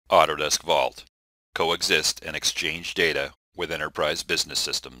Autodesk Vault. Coexist and exchange data with enterprise business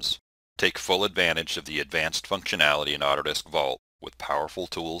systems. Take full advantage of the advanced functionality in Autodesk Vault with powerful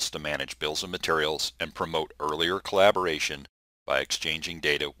tools to manage bills of materials and promote earlier collaboration by exchanging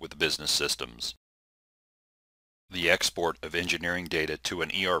data with business systems. The export of engineering data to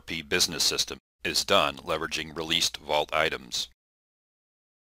an ERP business system is done leveraging released Vault items.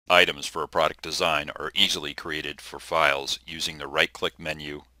 Items for a product design are easily created for files using the right-click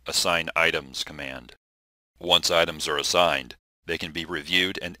menu Assign Items command. Once items are assigned, they can be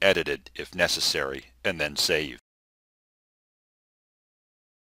reviewed and edited if necessary, and then saved.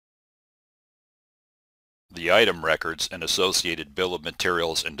 The item records and associated bill of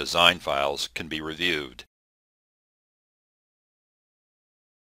materials and design files can be reviewed,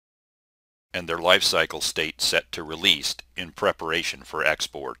 and their lifecycle state set to released in preparation for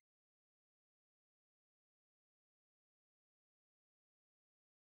export.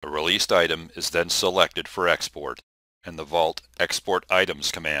 A released item is then selected for export, and the Vault Export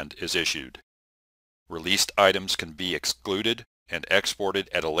Items command is issued. Released items can be excluded and exported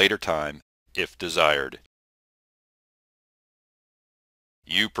at a later time if desired.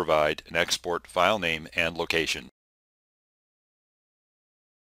 You provide an export file name and location.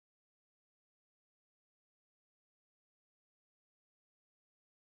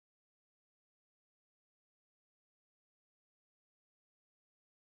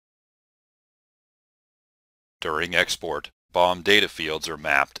 During export, BOM data fields are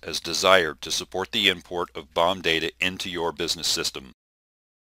mapped as desired to support the import of BOM data into your business system.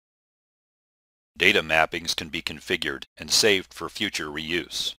 Data mappings can be configured and saved for future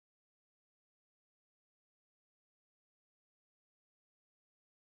reuse.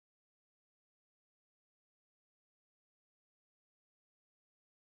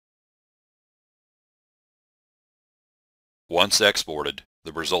 Once exported,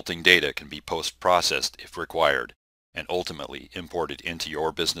 the resulting data can be post-processed if required, and ultimately imported into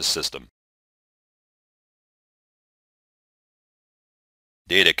your business system.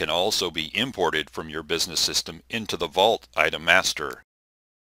 Data can also be imported from your business system into the Vault Item Master.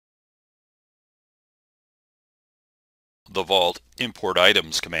 The Vault Import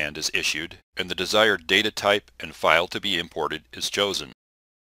Items command is issued, and the desired data type and file to be imported is chosen.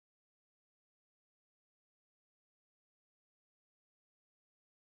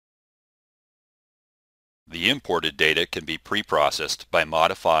 The imported data can be pre-processed by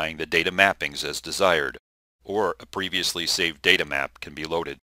modifying the data mappings as desired, or a previously saved data map can be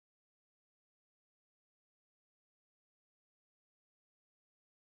loaded.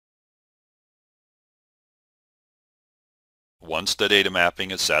 Once the data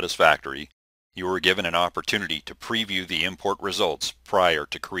mapping is satisfactory, you are given an opportunity to preview the import results prior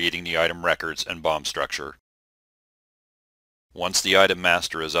to creating the item records and BOM structure. Once the item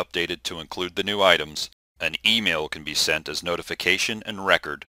master is updated to include the new items, an email can be sent as notification and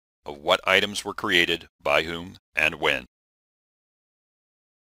record of what items were created, by whom, and when.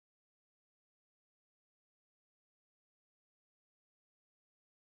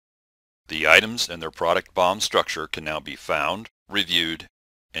 The items and their product BOM structure can now be found, reviewed,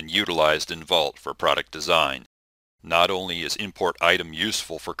 and utilized in Vault for product design. Not only is import item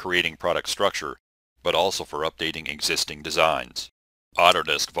useful for creating product structure, but also for updating existing designs.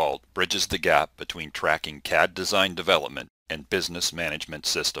 Autodesk Vault bridges the gap between tracking CAD design development and business management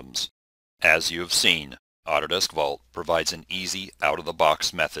systems. As you have seen, Autodesk Vault provides an easy,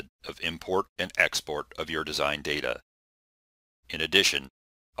 out-of-the-box method of import and export of your design data. In addition,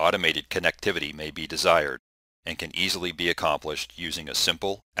 automated connectivity may be desired and can easily be accomplished using a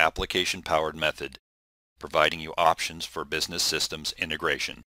simple, application-powered method, providing you options for business systems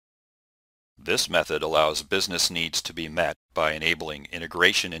integration. This method allows business needs to be met by enabling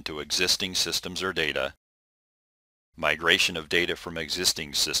integration into existing systems or data, migration of data from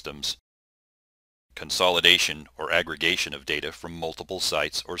existing systems, consolidation or aggregation of data from multiple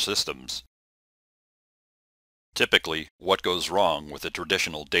sites or systems. Typically, what goes wrong with a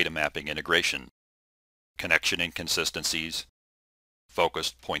traditional data mapping integration? Connection inconsistencies,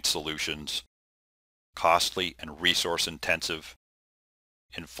 focused point solutions, costly and resource-intensive,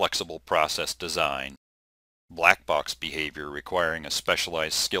 inflexible process design, black box behavior requiring a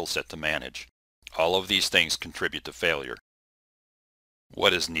specialized skill set to manage. All of these things contribute to failure.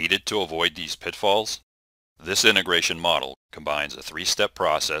 What is needed to avoid these pitfalls? This integration model combines a three-step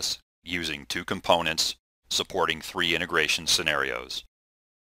process using two components supporting three integration scenarios.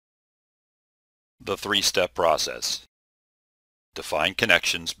 The three-step process. Define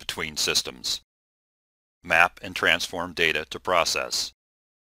connections between systems. Map and transform data to process.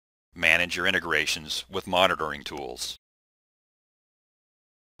 Manage your integrations with monitoring tools.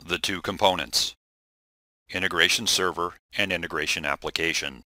 The two components: integration server and integration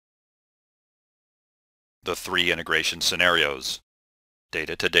application. The three integration scenarios: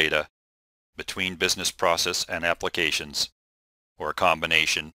 data to data, between business process and applications, or a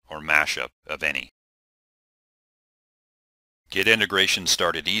combination or mashup of any. Get integration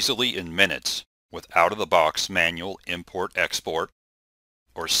started easily in minutes with out-of-the-box manual import-export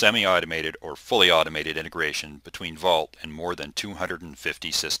or semi-automated or fully automated integration between Vault and more than 250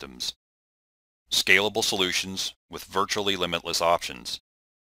 systems. Scalable solutions with virtually limitless options.